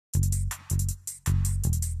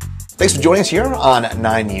Thanks for joining us here on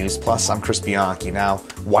 9 News Plus. I'm Chris Bianchi. Now,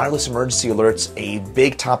 wireless emergency alerts, a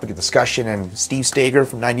big topic of discussion, and Steve Staeger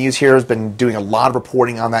from 9 News here has been doing a lot of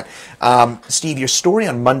reporting on that. Steve, your story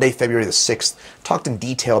on Monday, February the 6th, talked in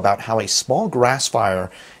detail about how a small grass fire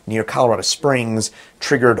near Colorado Springs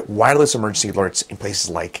triggered wireless emergency alerts in places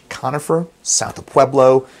like Conifer, south of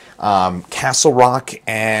Pueblo, Castle Rock,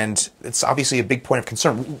 and it's obviously a big point of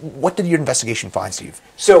concern. What did your investigation find, Steve?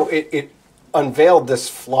 So it unveiled this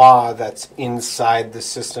flaw that's inside the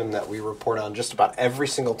system that we report on just about every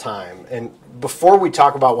single time. And before we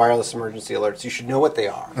talk about wireless emergency alerts, you should know what they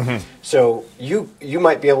are. Mm-hmm. So you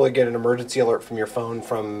might be able to get an emergency alert from your phone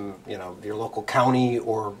from your local county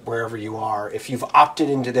or wherever you are if you've opted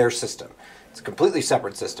into their system. It's a completely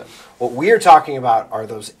separate system. What we are talking about are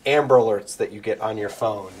those Amber Alerts that you get on your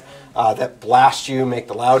phone that blast you, make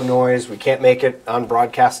the loud noise. We can't make it on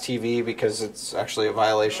broadcast TV because it's actually a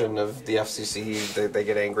violation of the FCC. They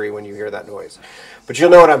get angry when you hear that noise. But you'll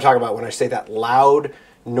know what I'm talking about when I say that loud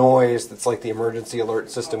noise that's like the emergency alert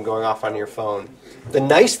system going off on your phone. The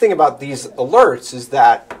nice thing about these alerts is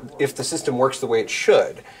that if the system works the way it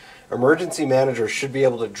should, emergency managers should be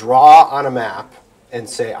able to draw on a map and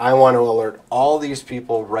say, I want to alert all these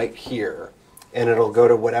people right here, and it'll go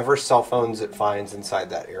to whatever cell phones it finds inside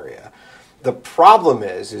that area. The problem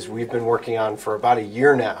is we've been working on for about a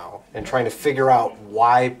year now and trying to figure out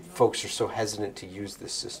why folks are so hesitant to use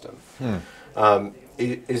this system.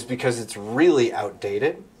 It is because it's really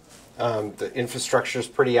outdated. The infrastructure is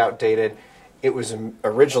pretty outdated. It was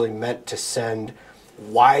originally meant to send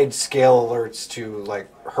wide-scale alerts to like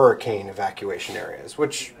hurricane evacuation areas,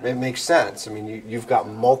 which it makes sense. I mean, you've got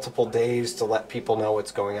multiple days to let people know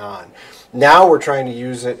what's going on. Now we're trying to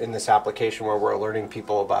use it in this application where we're alerting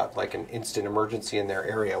people about like an instant emergency in their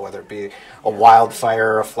area, whether it be a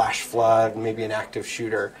wildfire, a flash flood, maybe an active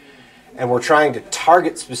shooter. And we're trying to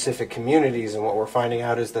target specific communities, and what we're finding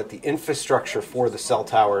out is that the infrastructure for the cell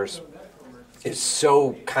towers is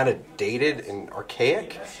so kind of dated and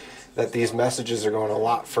archaic that these messages are going a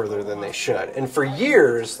lot further than they should. And for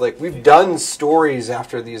years, like, we've done stories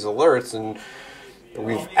after these alerts, and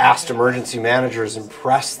we've asked emergency managers and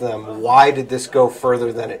pressed them, why did this go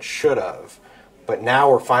further than it should have? But now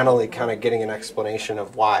we're finally kind of getting an explanation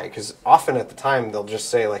of why. Because often at the time, they'll just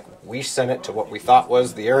say, like, we sent it to what we thought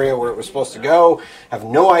was the area where it was supposed to go. Have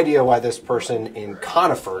no idea why this person in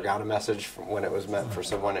Conifer got a message from when it was meant for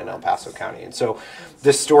someone in El Paso County. And so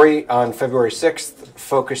this story on February 6th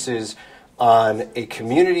focuses on a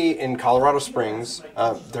community in Colorado Springs.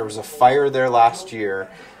 There was a fire there last year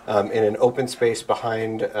in an open space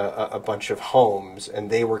behind a bunch of homes, and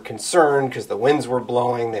they were concerned because the winds were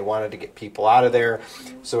blowing. They wanted to get people out of there.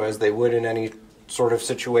 So as they would in any sort of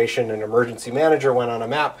situation, an emergency manager went on a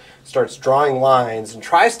map, starts drawing lines, and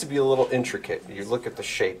tries to be a little intricate. You look at the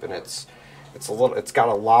shape, and it's got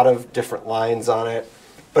a lot of different lines on it,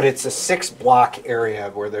 but it's a 6-block area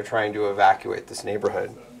where they're trying to evacuate this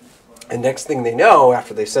neighborhood. And next thing they know,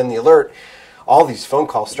 after they send the alert, all these phone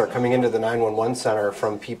calls start coming into the 911 center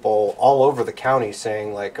from people all over the county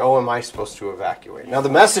saying, like, oh, am I supposed to evacuate? Now, the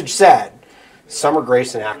message said Summer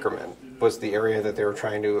Grace and Ackerman was the area that they were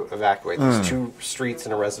trying to evacuate. These 2 streets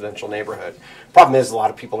in a residential neighborhood. Problem is, a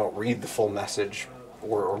lot of people don't read the full message,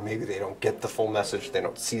 or maybe they don't get the full message. They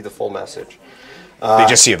don't see the full message. They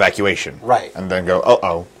just see evacuation. Right. And then go,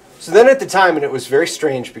 uh-oh. So then at the time, and it was very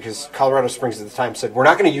strange because Colorado Springs at the time said, we're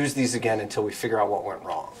not going to use these again until we figure out what went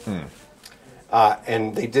wrong.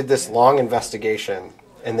 And they did this long investigation,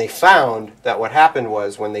 and they found that what happened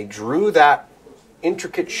was when they drew that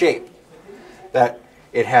intricate shape, that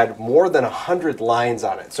it had more than 100 lines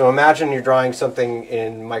on it. So imagine you're drawing something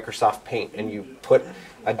in Microsoft Paint, and you put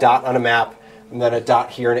a dot on a map, and then a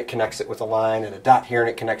dot here, and it connects it with a line, and a dot here, and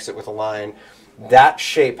it connects it with a line. That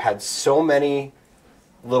shape had so many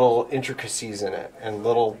little intricacies in it, and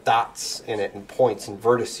little dots in it, and points and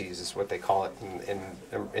vertices is what they call it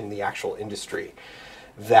in the actual industry,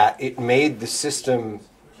 that it made the system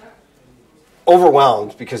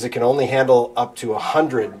overwhelmed because it can only handle up to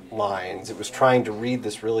 100 lines. It was trying to read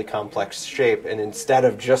this really complex shape, and instead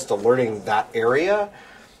of just alerting that area,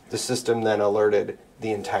 the system then alerted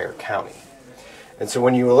the entire county. And so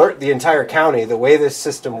when you alert the entire county, the way this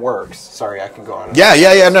system works, sorry, I can go on.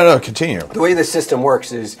 Yeah, no, continue. The way the system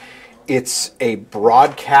works is it's a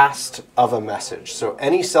broadcast of a message. So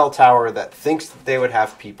any cell tower that thinks that they would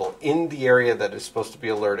have people in the area that is supposed to be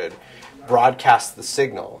alerted broadcasts the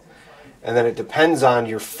signal. And then it depends on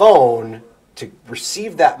your phone to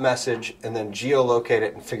receive that message and then geolocate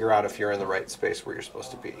it and figure out if you're in the right space where you're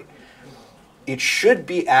supposed to be. It should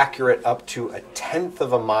be accurate up to 1/10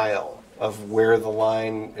 of a mile of where the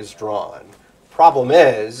line is drawn. Problem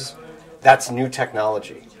is, That's new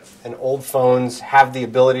technology. And old phones have the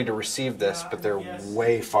ability to receive this, but they're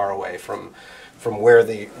way far away from where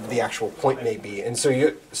the actual point may be. And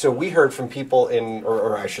so we heard from people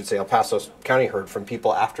or I should say El Paso County heard from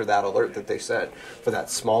people after that alert that they said, for that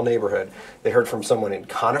small neighborhood, they heard from someone in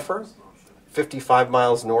Conifer, 55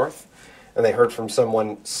 miles north, and they heard from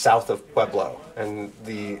someone south of Pueblo. And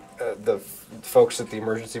the folks at the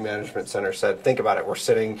Emergency Management Center said, think about it, we're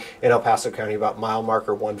sitting in El Paso County about mile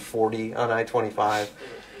marker 140 on I-25,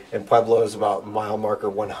 and Pueblo is about mile marker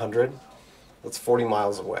 100. That's 40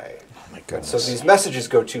 miles away. Oh my goodness. So these messages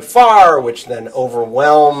go too far, which then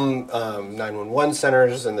overwhelm 911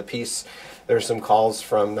 centers and the piece. There's some calls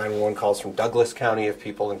from 911 calls from Douglas County of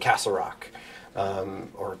people in Castle Rock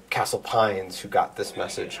or Castle Pines who got this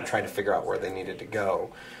message and trying to figure out where they needed to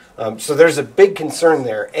go. So there's a big concern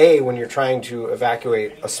there. A, when you're trying to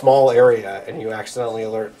evacuate a small area and you accidentally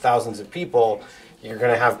alert thousands of people, you're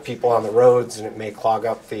going to have people on the roads and it may clog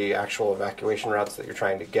up the actual evacuation routes that you're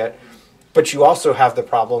trying to get. But you also have the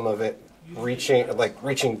problem of it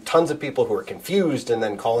reaching tons of people who are confused and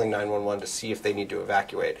then calling 911 to see if they need to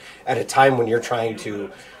evacuate at a time when you're trying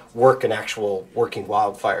to work an actual working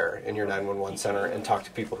wildfire in your 911 center and talk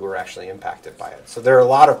to people who are actually impacted by it. So there are a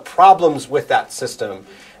lot of problems with that system.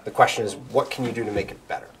 The question is, what can you do to make it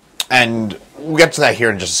better? And we'll get to that here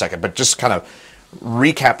in just a second, but just kind of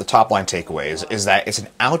recap the top line takeaways is that it's an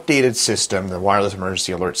outdated system, the wireless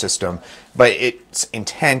emergency alert system, but its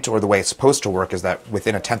intent or the way it's supposed to work is that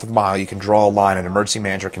within a tenth of a mile you can draw a line, an emergency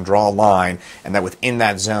manager can draw a line, and that within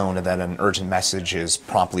that zone and then an urgent message is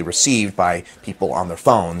promptly received by people on their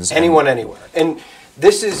phones. Anyone, anywhere. And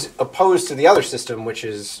this is opposed to the other system, which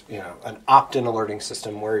is, an opt-in alerting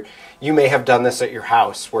system where you may have done this at your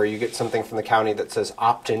house, where you get something from the county that says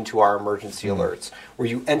opt into our emergency alerts, where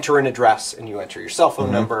you enter an address and you enter your cell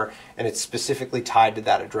phone number, and it's specifically tied to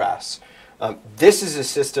that address. This is a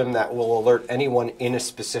system that will alert anyone in a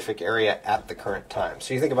specific area at the current time.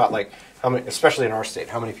 So you think about how many, especially in our state,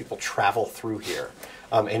 how many people travel through here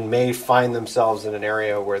and may find themselves in an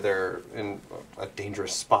area where they're in a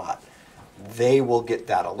dangerous spot. They will get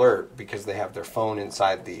that alert because they have their phone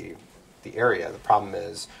inside the area. The problem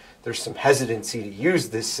is there's some hesitancy to use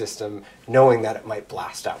this system knowing that it might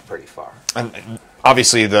blast out pretty far. And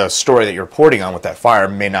obviously the story that you're reporting on with that fire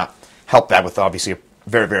may not help that with obviously a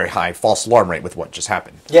very, very high false alarm rate with what just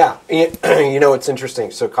happened. Yeah, it's interesting.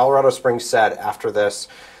 So Colorado Springs said after this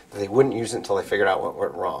that they wouldn't use it until they figured out what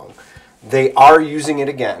went wrong. They are using it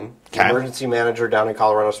again. The emergency manager down in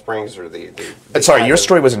Colorado Springs, or sorry, your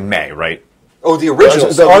story was in May, right? Oh, the original.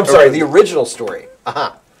 I'm sorry, the original story.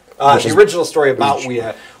 The original story about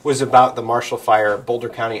WIA was about the Marshall Fire. Boulder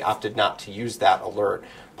County opted not to use that alert.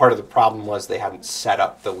 Part of the problem was they hadn't set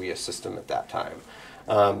up the WIA system at that time.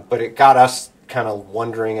 But it got us kind of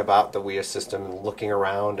wondering about the WIA system and looking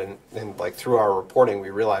around, and through our reporting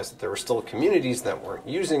we realized that there were still communities that weren't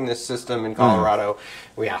using this system in Colorado.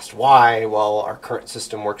 We asked why. Well, our current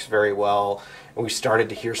system works very well, and we started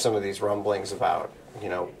to hear some of these rumblings about,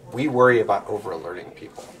 we worry about over alerting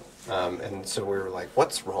people, and so we were like,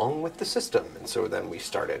 what's wrong with the system? And so then we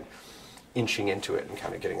started inching into it and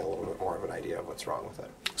kind of getting a little bit more of an idea of what's wrong with it.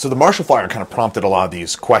 So the Marshall Fire kind of prompted a lot of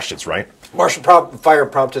these questions, right? Marshall Fire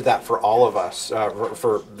prompted that for all of us,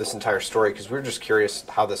 for this entire story, because we were just curious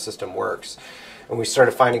how the system works. And we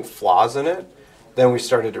started finding flaws in it. Then we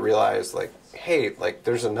started to realize, hey,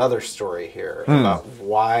 there's another story here about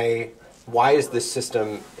why is this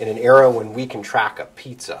system, in an era when we can track a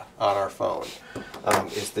pizza on our phone,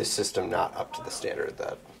 is this system not up to the standard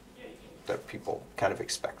that people kind of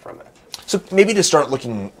expect from it? So maybe to start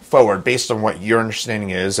looking forward, based on what your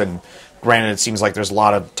understanding is, and granted it seems like there's a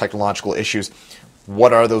lot of technological issues,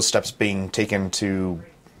 what are those steps being taken to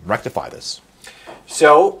rectify this?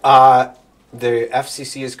 So the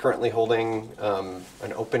FCC is currently holding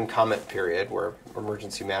an open comment period where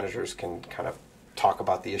emergency managers can kind of talk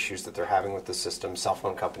about the issues that they're having with the system. Cell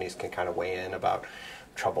phone companies can kind of weigh in about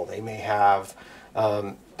trouble they may have.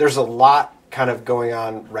 There's a lot kind of going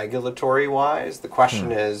on regulatory-wise. The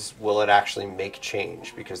question is, will it actually make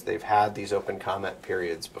change? Because they've had these open comment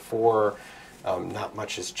periods before. Not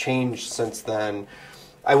much has changed since then.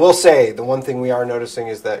 I will say the one thing we are noticing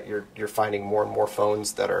is that you're finding more and more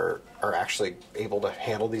phones that are actually able to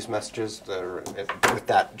handle these messages that are with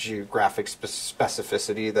that geographic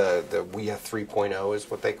specificity. The WIA 3.0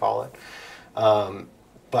 is what they call it.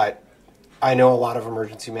 But I know a lot of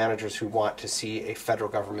emergency managers who want to see a federal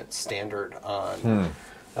government standard on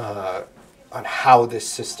how this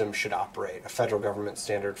system should operate, a federal government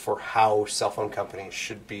standard for how cell phone companies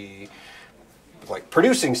should be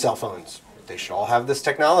producing cell phones. they should all have this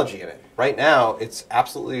technology in it. Right now, it's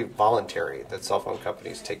absolutely voluntary that cell phone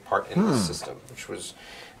companies take part in this system, which was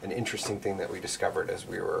an interesting thing that we discovered as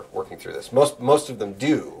we were working through this. Most of them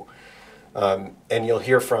do, and you'll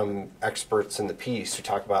hear from experts in the piece who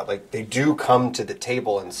talk about, like, they do come to the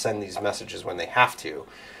table and send these messages when they have to.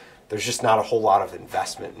 There's just not a whole lot of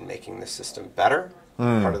investment in making the system better.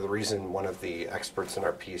 Part of the reason one of the experts in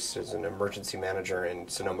our piece is an emergency manager in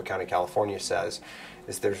Sonoma County, California, says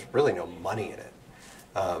is there's really no money in it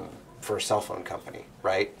for a cell phone company,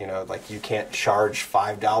 right? You know, like, you can't charge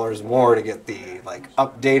 $5 more to get the, like,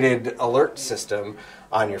 updated alert system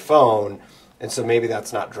on your phone, and so maybe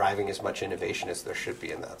that's not driving as much innovation as there should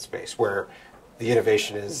be in that space, where the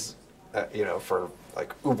innovation is, you know, for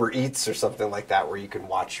like Uber Eats or something like that, where you can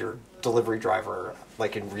watch your delivery driver,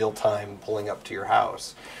 like, in real time pulling up to your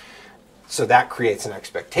house. So that creates an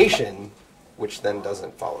expectation, which then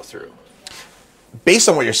doesn't follow through. Based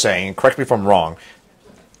on what you're saying, correct me if I'm wrong,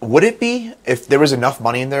 would it be, if there was enough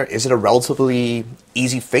money in there, is it a relatively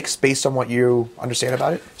easy fix based on what you understand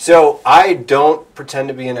about it? So I don't pretend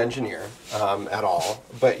to be an engineer at all,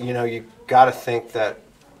 but, you know, you got to think that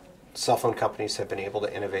cell phone companies have been able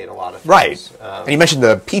to innovate a lot of things. Right. And you mentioned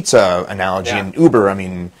the pizza analogy in Uber. I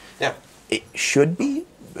mean, it should be?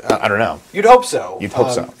 I don't know. You'd hope so. You'd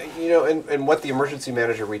hope so. You know, and what the emergency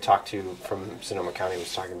manager we talked to from Sonoma County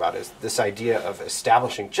was talking about is this idea of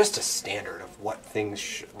establishing just a standard of what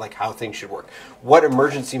things, like, how things should work. What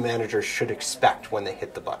emergency managers should expect when they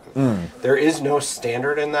hit the button. There is no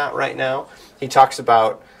standard in that right now. He talks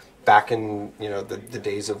about back in, you know, the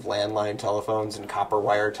days of landline telephones and copper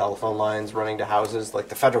wire telephone lines running to houses, like,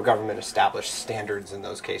 the federal government established standards in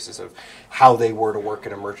those cases of how they were to work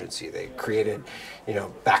in emergency. They created, you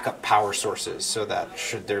know, backup power sources so that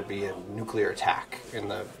should there be a nuclear attack in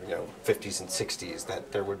the, you know, 50s and 60s,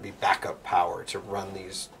 that there would be backup power to run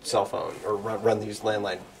these cell phone or run these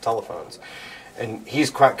landline telephones. And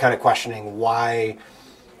he's kind of questioning why,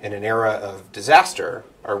 in an era of disaster,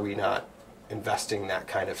 are we not investing that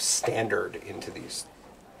kind of standard into these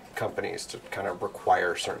companies to kind of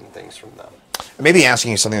require certain things from them. Maybe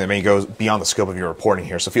asking you something that may go beyond the scope of your reporting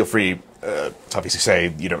here, so feel free to obviously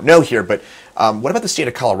say you don't know here, but what about the state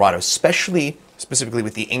of Colorado, specifically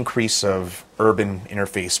with the increase of urban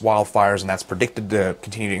interface wildfires, and that's predicted to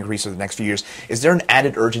continue to increase over the next few years? Is there an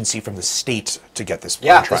added urgency from the state to get this on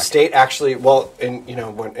track? The state actually, well,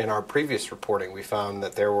 in our previous reporting, we found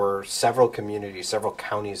that there were several communities, several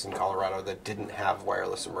counties in Colorado that didn't have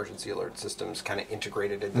wireless emergency alert systems kind of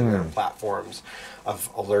integrated into their platforms of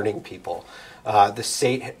alerting people. The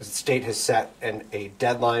state has set a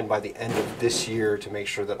deadline by the end of this year to make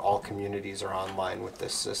sure that all communities are online with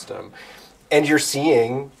this system. And you're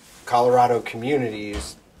seeing Colorado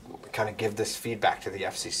communities kind of give this feedback to the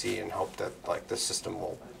FCC and hope that, like, the system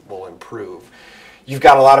will improve. You've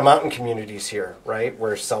got a lot of mountain communities here, right,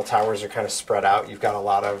 where cell towers are kind of spread out. You've got a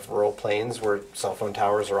lot of rural plains where cell phone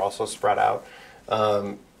towers are also spread out.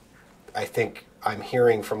 I think I'm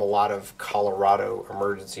hearing from a lot of Colorado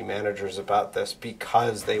emergency managers about this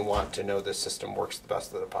because they want to know this system works the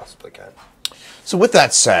best that it possibly can. So with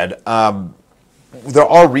that said, there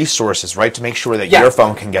are resources, right, to make sure that your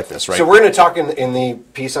phone can get this, right? So we're going to talk in the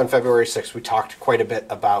piece on February 6th, we talked quite a bit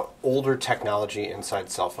about older technology inside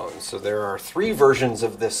cell phones. So there are 3 versions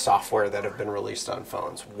of this software that have been released on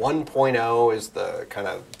phones. 1.0 is the kind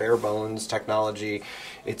of bare bones technology.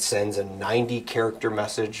 It sends a 90-character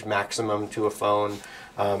message maximum to a phone,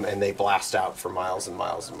 and they blast out for miles and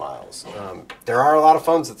miles and miles. There are a lot of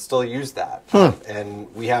phones that still use that,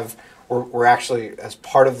 and we're actually, as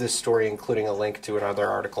part of this story, including a link to another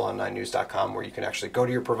article on 9news.com where you can actually go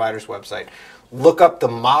to your provider's website, look up the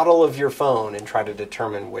model of your phone, and try to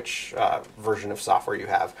determine which version of software you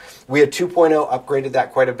have. We had 2.0 upgraded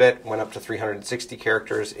that quite a bit, went up to 360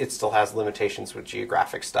 characters. It still has limitations with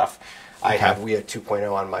geographic stuff. We had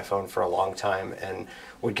 2.0 on my phone for a long time and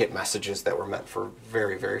would get messages that were meant for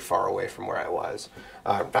very, very far away from where I was.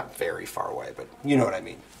 Not very far away, but you know what I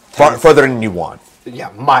mean. Further than you want.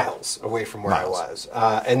 Yeah, miles away from where I was.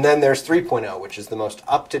 And then there's 3.0, which is the most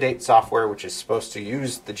up-to-date software, which is supposed to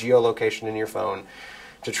use the geolocation in your phone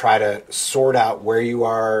to try to sort out where you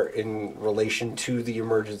are in relation to the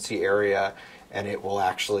emergency area, and it will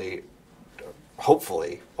actually,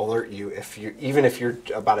 hopefully, alert you even if you're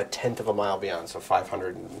about 1/10 of a mile beyond, so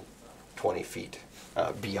 520 feet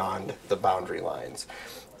beyond the boundary lines.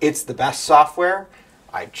 It's the best software.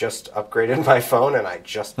 I just upgraded my phone, and I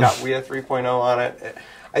just got WIA 3.0 on it.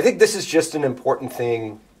 I think this is just an important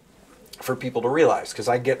thing for people to realize, because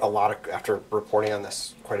I get a lot of, after reporting on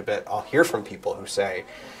this quite a bit, I'll hear from people who say,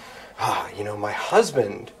 you know, my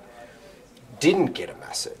husband didn't get a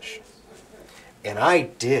message. And I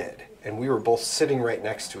did. And we were both sitting right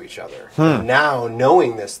next to each other. Now,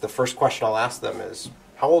 knowing this, the first question I'll ask them is,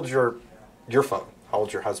 how old's your phone? How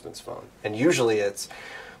old's your husband's phone? And usually it's,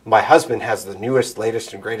 my husband has the newest,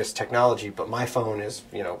 latest, and greatest technology, but my phone is,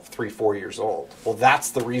 3-4 years old. Well, that's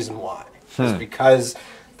the reason why. It's because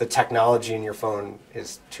the technology in your phone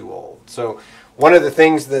is too old. So one of the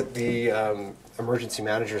things that the emergency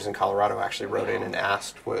managers in Colorado actually wrote in and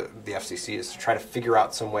asked what the FCC is to try to figure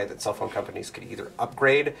out some way that cell phone companies could either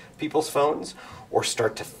upgrade people's phones or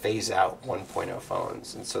start to phase out 1.0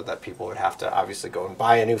 phones, and so that people would have to obviously go and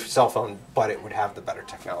buy a new cell phone, but it would have the better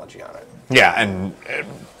technology on it. Yeah, and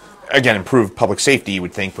again, improve public safety, you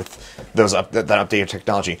would think, with those that updated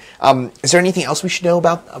technology. Is there anything else we should know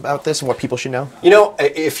about this and what people should know?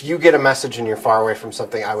 If you get a message and you're far away from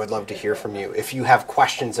something, I would love to hear from you. If you have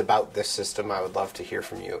questions about this system, I would love to hear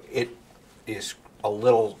from you. It is a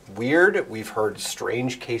little weird. We've heard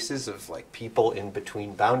strange cases of people in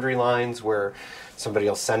between boundary lines where somebody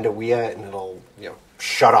will send a WIA and it'll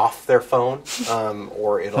shut off their phone,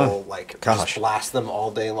 or it'll just blast them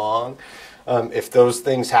all day long. If those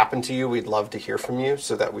things happen to you, we'd love to hear from you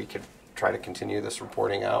so that we could try to continue this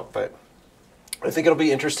reporting out. But I think it'll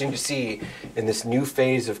be interesting to see in this new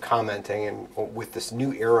phase of commenting and with this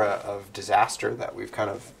new era of disaster that we've kind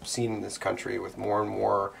of seen in this country, with more and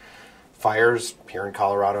more fires here in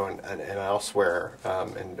Colorado and elsewhere,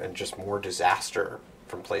 and just more disaster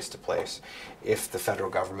from place to place, if the federal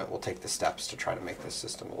government will take the steps to try to make this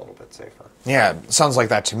system a little bit safer. Yeah, sounds like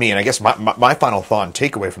that to me. And I guess my final thought and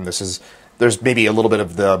takeaway from this is there's maybe a little bit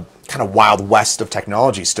of the kind of wild west of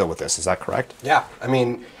technology still with this. Is that correct? Yeah. I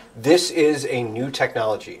mean, this is a new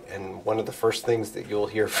technology, and one of the first things that you'll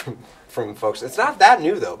hear from folks, it's not that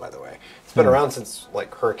new though, by the way. It's been around since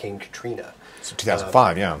Hurricane Katrina. So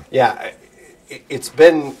 2005, yeah. Yeah, it's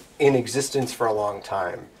been in existence for a long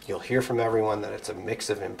time. You'll hear from everyone that it's a mix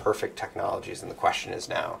of imperfect technologies, and the question is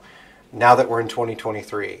now that we're in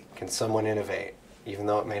 2023, can someone innovate, even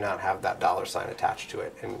though it may not have that dollar sign attached to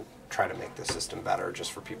it, and try to make the system better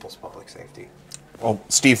just for people's public safety? Well,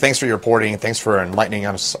 Steve, thanks for your reporting. Thanks for enlightening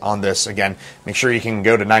us on this. Again, make sure you can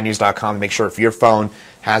go to 9news.com and make sure if your phone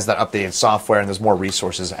has that updated software, and there's more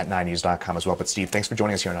resources at 9news.com as well. But Steve, thanks for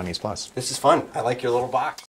joining us here on 9 News Plus. This is fun. I like your little box.